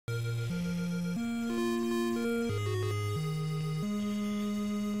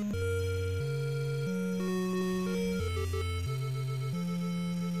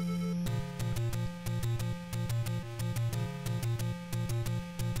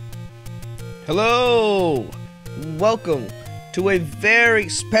Hello! Welcome to a very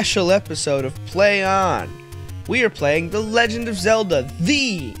special episode of Play On. We are playing The Legend of Zelda,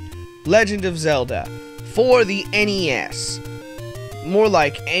 The Legend of Zelda, for the NES. More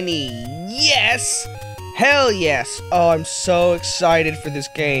like Yes! Hell yes! Oh, I'm so excited for this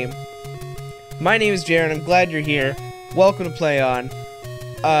game. My name is Jared, I'm glad you're here. Welcome to Play On.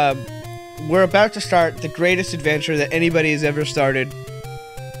 We're about to start the greatest adventure that anybody has ever started.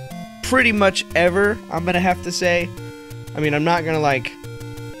 Pretty much ever, I'm gonna have to say. I mean, I'm not gonna I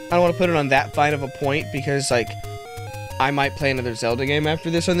don't want to put it on that fine of a point because I might play another Zelda game after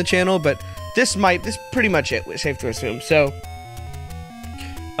this on the channel, but this pretty much it, safe to assume. So,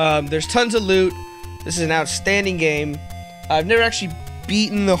 there's tons of loot. This is an outstanding game. I've never actually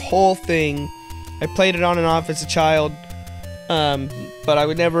beaten the whole thing. I played it on and off as a child, but I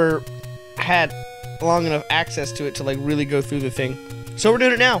would never had long enough access to it to really go through the thing. So we're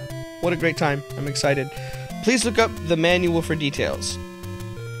doing it now. What a great time. I'm excited. Please look up the manual for details.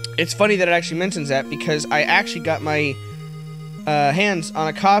 It's funny that it actually mentions that because I actually got my hands on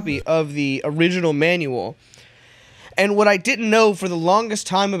a copy of the original manual. And what I didn't know for the longest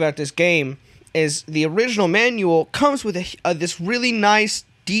time about this game is the original manual comes with this really nice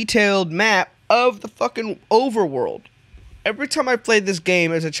detailed map of the fucking overworld. Every time I played this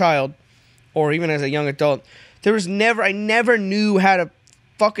game as a child, or even as a young adult, I never knew how to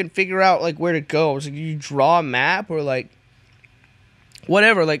fucking figure out where to go. It was you draw a map or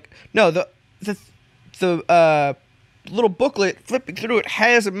whatever. No, the little booklet, flipping through it,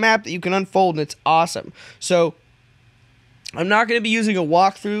 has a map that you can unfold, and it's awesome. So I'm not going to be using a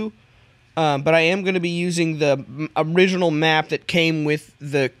walkthrough, but I am going to be using the original map that came with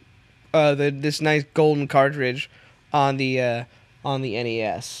this nice golden cartridge on the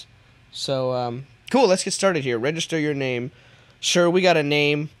NES. So cool. Let's get started here. Register your name. Sure, we got a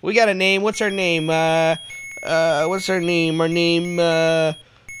name. What's our name? What's our name? Our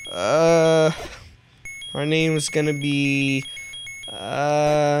name is gonna be,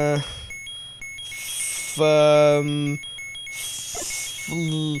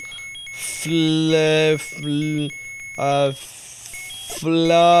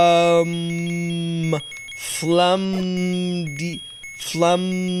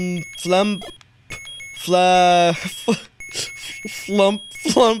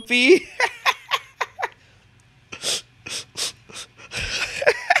 Flumpy.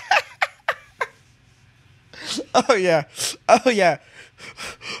 Oh yeah. Hey,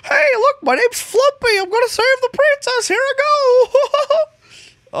 look, my name's Flumpy. I'm gonna save the princess. Here I go.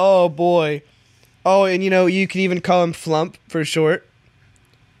 Oh boy. Oh, and you can even call him Flump for short.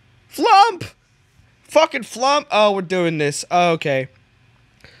 Flump. Fucking Flump. Oh, we're doing this. Oh, okay.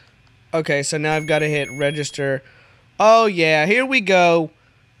 Okay, so now I've got to hit register. Oh yeah, here we go.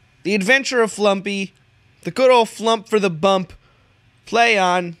 The Adventure of Flumpy. The good old Flump for the bump. Play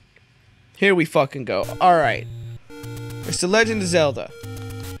on. Here we fucking go. Alright. It's The Legend of Zelda.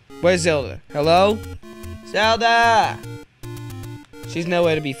 Where's Zelda? Hello? Zelda! She's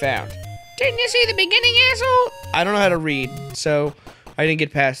nowhere to be found. Didn't you see the beginning, asshole? I don't know how to read, so I didn't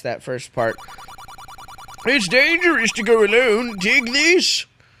get past that first part. It's dangerous to go alone. Take this.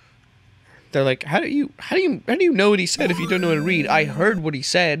 They're like, how do you know what he said if you don't know how to read? I heard what he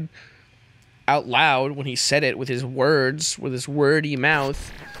said out loud when he said it with his words, with his wordy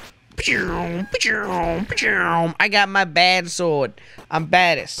mouth. I got my bad sword. I'm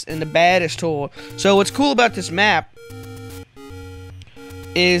baddest in the baddest tour. So what's cool about this map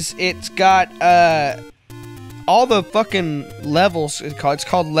is it's got all the fucking levels. It's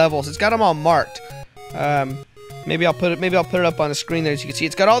called levels. It's got them all marked. Maybe I'll put it up on the screen there so you can see.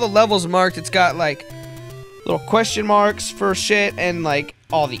 It's got all the levels marked. It's got little question marks for shit and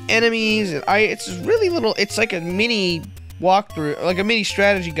all the enemies. It's really little. It's like a mini walkthrough, like a mini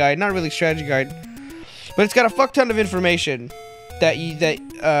strategy guide. Not really strategy guide, but it's got a fuck ton of information that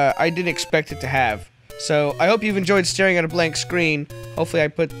I didn't expect it to have. So I hope you've enjoyed staring at a blank screen. Hopefully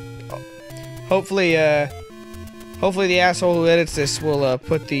hopefully the asshole who edits this will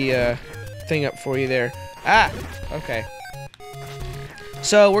put the thing up for you there. Ah, okay.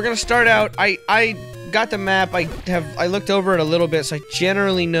 So we're gonna start out. I got the map. I looked over it a little bit, so I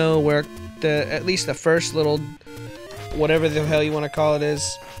generally know where at least the first little whatever the hell you want to call it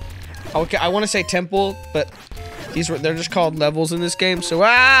is. Okay, I want to say temple, but they're just called levels in this game. So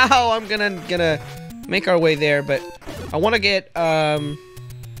I'm gonna make our way there, but I want to get some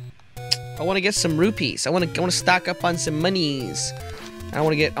rupees. I want to stock up on some monies. I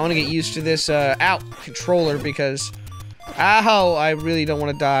want to get used to this controller because I really don't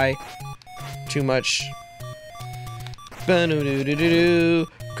want to die too much.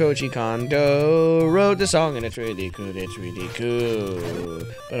 Koji Kondo wrote the song and it's really good, it's really cool.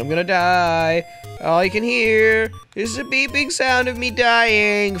 But I'm gonna die. All you can hear is the beeping sound of me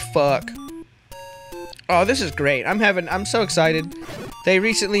dying. Fuck. Oh, this is great. I'm so excited. They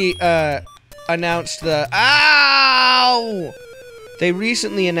recently announced the They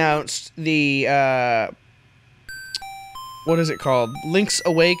recently announced the what is it called? Link's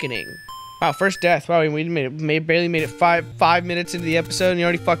Awakening. Wow, first death. Wow, we barely made it five minutes into the episode and you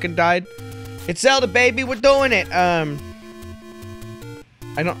already fucking died. It's Zelda, baby. We're doing it. I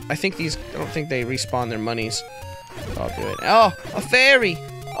don't think they respawn their monies. I'll do it. Oh, a fairy.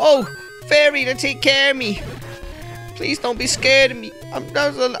 Oh, fairy to take care of me. Please don't be scared of me.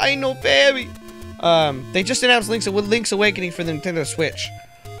 I ain't no fairy. They just announced Link's Awakening for the Nintendo Switch.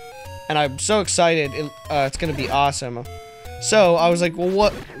 And I'm so excited. It's gonna be awesome. So I was like,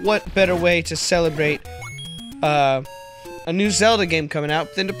 well, what better way to celebrate a new Zelda game coming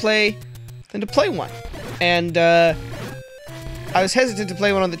out than to play one? And I was hesitant to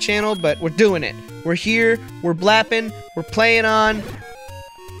play one on the channel, but we're doing it. We're here. We're blapping. We're playing on.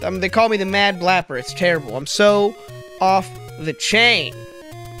 They call me the Mad Blapper. It's terrible. I'm so off the chain.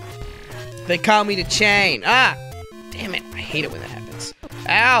 They call me the Chain. Ah, damn it! I hate it when that happens.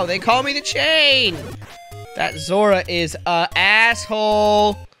 Ow! They call me the Chain. That Zora is a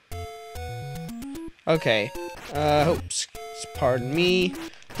asshole. Okay. Oops. Pardon me.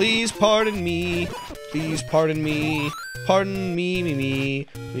 Please pardon me. Please pardon me. Pardon me.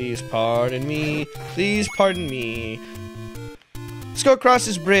 Please pardon me. Please pardon me. Let's go across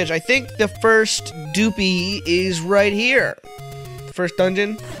this bridge. I think the first doopy is right here. First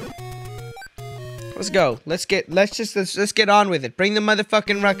dungeon. Let's go. Let's get on with it. Bring the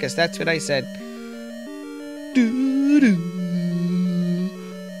motherfucking ruckus. That's what I said. Look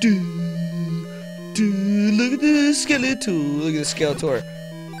at the skeleton. Look at the Skeletor.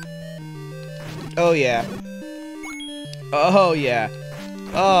 Oh yeah. Oh yeah.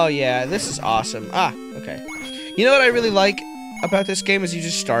 Oh yeah. This is awesome. Ah, okay. You know what I really like about this game is you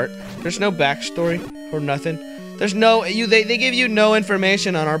just start. There's no backstory or nothing. There's no they give you no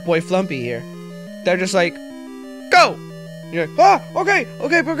information on our boy Flumpy here. They're just like, go. You're like, ah, okay,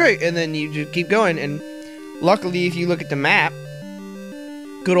 and then you just keep going. And luckily, if you look at the map,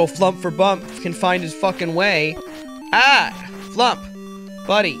 good old Flump for Bump can find his fucking way. Ah, Flump,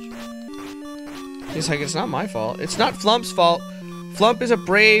 buddy. He's like, it's not my fault. It's not Flump's fault. Flump is a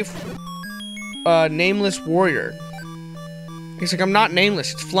brave, nameless warrior. He's like, I'm not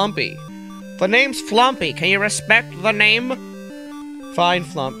nameless. It's Flumpy. The name's Flumpy. Can you respect the name? Fine,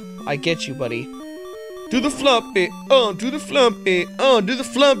 Flump. I get you, buddy. Do the Flumpy, do the Flumpy, do the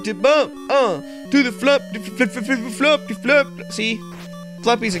Flumpty Bump, do the Flumpty. See?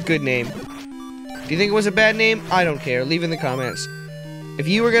 Flumpy's a good name. Do you think it was a bad name? I don't care. Leave in the comments. If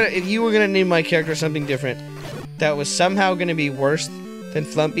you were gonna name my character something different that was somehow gonna be worse than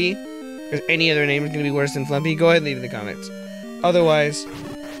Flumpy, because any other name is gonna be worse than Flumpy, go ahead and leave in the comments. Otherwise,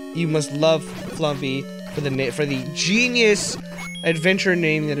 you must love Flumpy for the genius adventure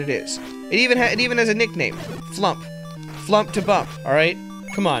name that it is. It even has a nickname, Flump. Flump to Bump, alright?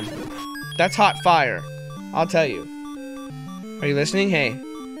 Come on. That's hot fire. I'll tell you. Are you listening? Hey.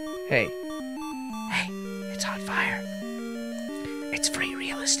 Hey. Hey, it's hot fire. It's free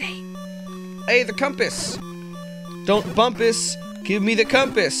real estate. Hey, the compass. Don't bump us. Give me the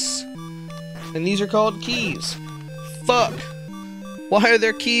compass. And these are called keys. Fuck. Why are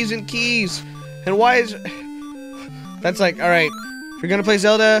there keys and keys? And why is... That's like, alright. If you're gonna play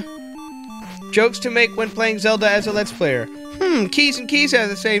Zelda... Jokes to make when playing Zelda as a Let's Player. Keys and Keys has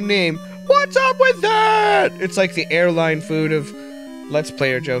the same name. What's up with that? It's like the airline food of Let's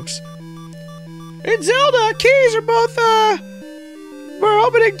Player jokes. In Zelda, keys are both, we're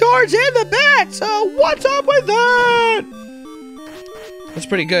opening doors and the bats. What's up with that? That's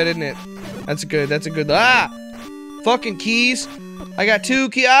pretty good, isn't it? That's a good, ah! Fucking keys. I got 2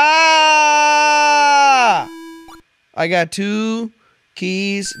 keys. Ah! I got 2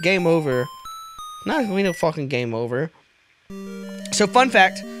 keys. Game over. Not we know fucking game over. So fun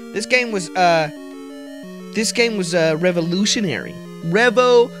fact, this game was revolutionary.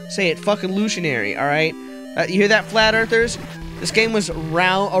 Say it, fucking lutionary, alright? You hear that, flat earthers? This game was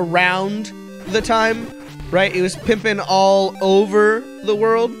around the time, right? It was pimping all over the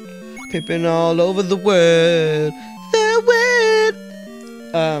world. Pimping all over the world.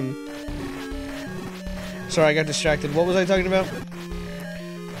 Sorry, I got distracted. What was I talking about?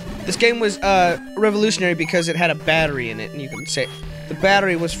 This game was revolutionary because it had a battery in it, and you can say the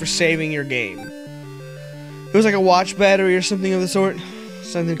battery was for saving your game. It was like a watch battery or something of the sort,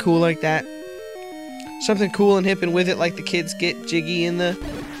 something cool like that. something cool and hip and with it, like the kids get jiggy in the...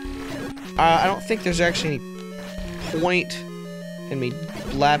 I don't think there's actually any point in me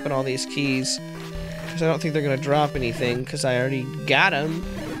blapping all these keys. Because I don't think they're going to drop anything, because I already got them.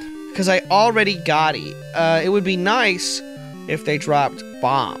 Because I already got it. It would be nice if they dropped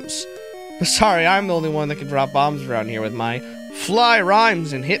bombs. But sorry, I'm the only one that can drop bombs around here with my fly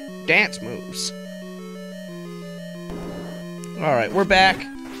rhymes and hip dance moves. Alright, we're back.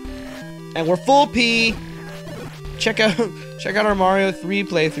 And we're full P. Check out our Mario 3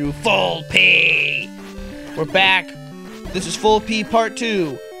 playthrough. Full P! We're back. This is Full P Part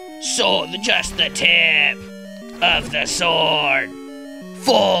 2. Sword, just the tip of the sword.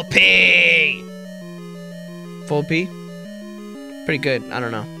 Full P! Full P? Pretty good. I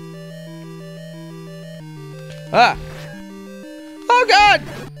don't know. Ah! Oh god!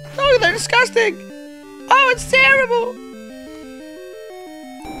 Oh, they're disgusting! Oh, it's terrible!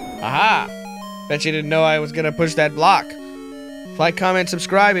 Aha! Bet you didn't know I was gonna push that block. Like, comment,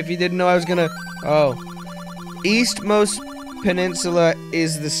 subscribe if you didn't know I was gonna... Oh. Eastmost Peninsula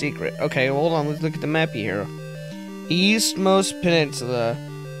is the secret. Okay, hold on. Let's look at the map here. Eastmost Peninsula.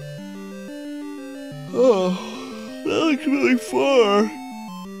 Oh, that looks really far.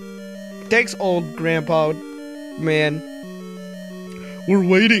 Thanks, old grandpa, man. We're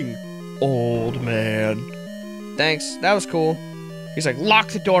waiting, old man. Thanks, that was cool. He's like, lock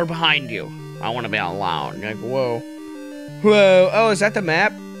the door behind you. I want to be alone. You're like, whoa. Whoa, oh, is that the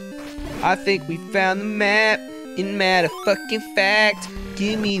map? I think we found the map. In matter fucking fact.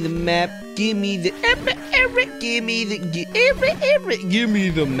 Give me the map. Give me the give me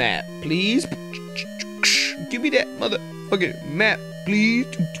the map, please. Give me that motherfucking map, please.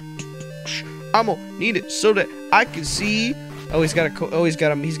 I'm gonna need it so that I can see. Oh, he's got a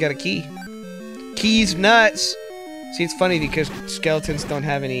key. Keys nuts. See, it's funny because skeletons don't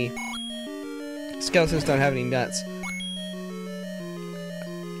have any nuts.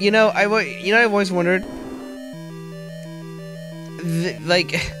 You know, I've always wondered. This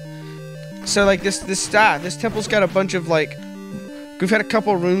temple's got a bunch of, like, we've had a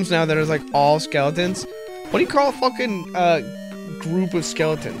couple rooms now that are, like, all skeletons. What do you call a fucking, group of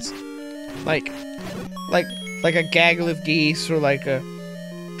skeletons? Like a gaggle of geese, or like a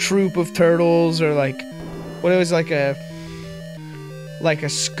troop of turtles, or like, what it was, like a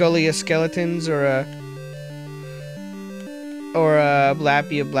scully of skeletons, or a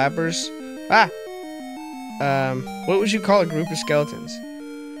blappy of blappers. What would you call a group of skeletons?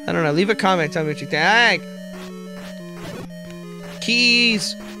 I don't know. Leave a comment. Tell me what you think.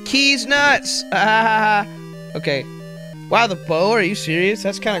 Keys! Keys nuts! Ah! Okay. Wow, the bow? Are you serious?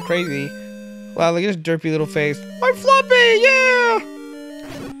 That's kind of crazy. Wow, look at his derpy little face. I'm floppy! Yeah!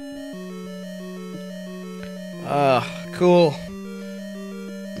 Cool.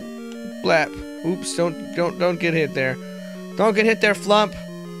 Blap. Oops, don't get hit there. Don't get hit there, Flump!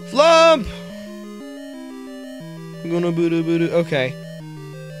 Flump! Okay.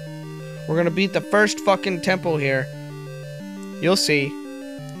 We're gonna beat the first fucking temple here. You'll see.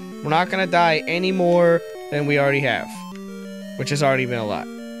 We're not gonna die any more than we already have. Which has already been a lot.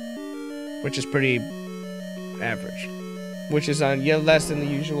 Which is pretty average. Which is on less than the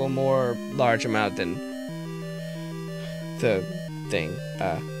usual, more large amount than the thing.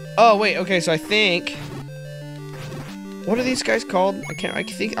 Oh wait, okay, so I think, what are these guys called? I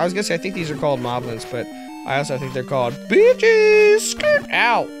was gonna say I think these are called moblins, but I also think they're called bitches. Skirt.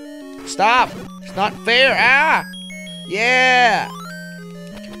 Ow. Stop. It's not fair. Ah. Yeah.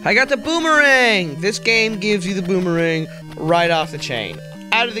 I got the boomerang. This game gives you the boomerang right off the chain.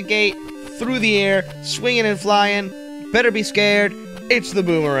 Out of the gate, through the air, swinging and flying. Better be scared. It's the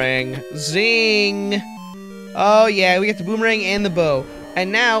boomerang. Zing. Oh yeah, we get the boomerang and the bow.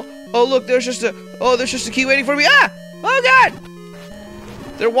 And now, oh look, there's just a key waiting for me. Ah! Oh god!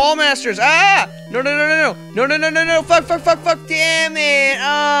 They're wall masters. Ah! No, fuck, damn it.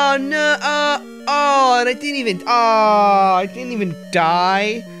 Oh, no, and I didn't even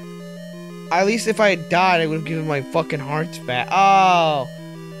die. At least if I had died, I would have given my fucking hearts back. Oh.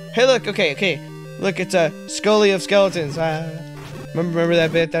 Hey, look, okay. Look, it's a scully of skeletons. Remember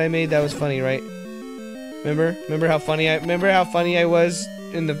that bit that I made? That was funny, right? Remember how funny I was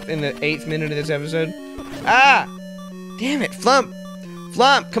in the 8th minute of this episode? Ah! Damn it, Flump,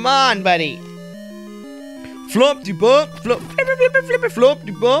 come on, buddy. Flop-de-bump, flop,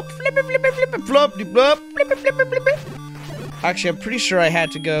 flop-de-bump, flop-de-bump, Actually, I'm pretty sure I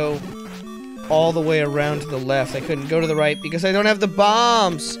had to go all the way around to the left. I couldn't go to the right because I don't have the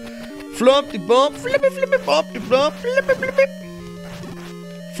bombs. Flop-de-bump, flop-de-bump, flop-de-bump,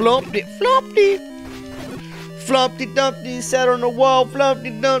 flop-de-bump, flop-de, Flumpty Dumpty sat on the wall.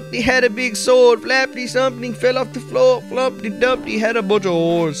 Flumpty Dumpty had a big sword. Flappy something fell off the floor. Flumpty Dumpty had a bunch of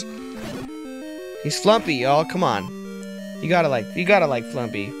whores. He's Flumpy, y'all. Come on. You gotta like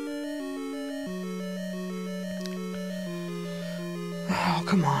Flumpy. Oh,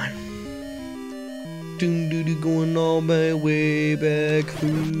 come on. Doom doo doo going all my way back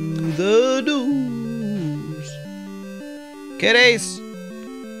through the doors. Kitties!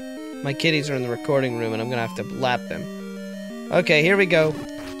 My kitties are in the recording room and I'm gonna have to lap them. Okay, here we go.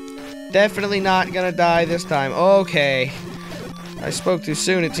 Definitely not gonna die this time. Okay. I spoke too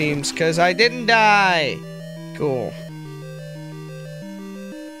soon, it seems, because I didn't die. Cool.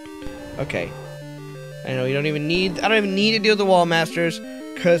 Okay. I know you don't even need, I don't even need to deal with the wall masters,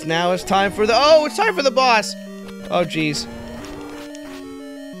 because now it's time for the, oh, it's time for the boss. Oh, jeez.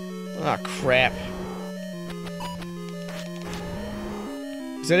 Oh, crap.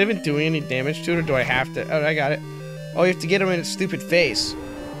 Is that even doing any damage to it, or do I have to? Oh, I got it. Oh, you have to get him in its stupid face.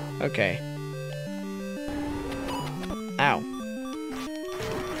 Okay. Ow.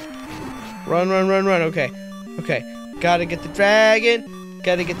 Run, run, run, run. Okay. Okay. Gotta get the dragon.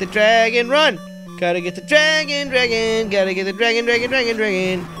 Gotta get the dragon. Run! Gotta get the dragon, dragon. Gotta get the dragon, dragon, dragon,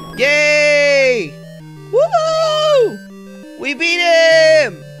 dragon. Yay! Woo! We beat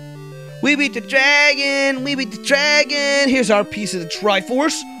him! We beat the dragon! We beat the dragon! Here's our piece of the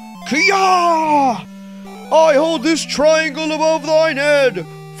Triforce. Kia! I hold this triangle above thine head,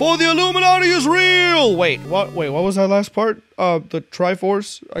 for the Illuminati is real! Wait, what was that last part? The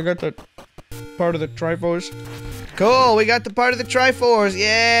Triforce? I got the part of the Triforce. Cool, we got the part of the Triforce,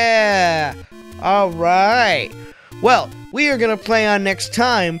 yeah! Alright. Well, we are gonna play on next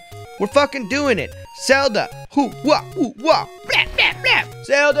time. We're fucking doing it. Zelda! Hoo wah hoo wah! Blap blap blap!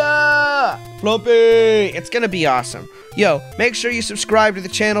 Zelda! Flumpy! It's gonna be awesome. Yo, make sure you subscribe to the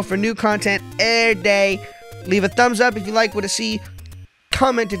channel for new content every day. Leave a thumbs up if you like what you see.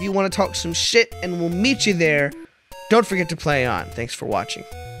 Comment if you want to talk some shit, and we'll meet you there. Don't forget to play on. Thanks for watching.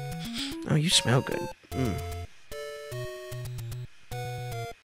 Oh, you smell good.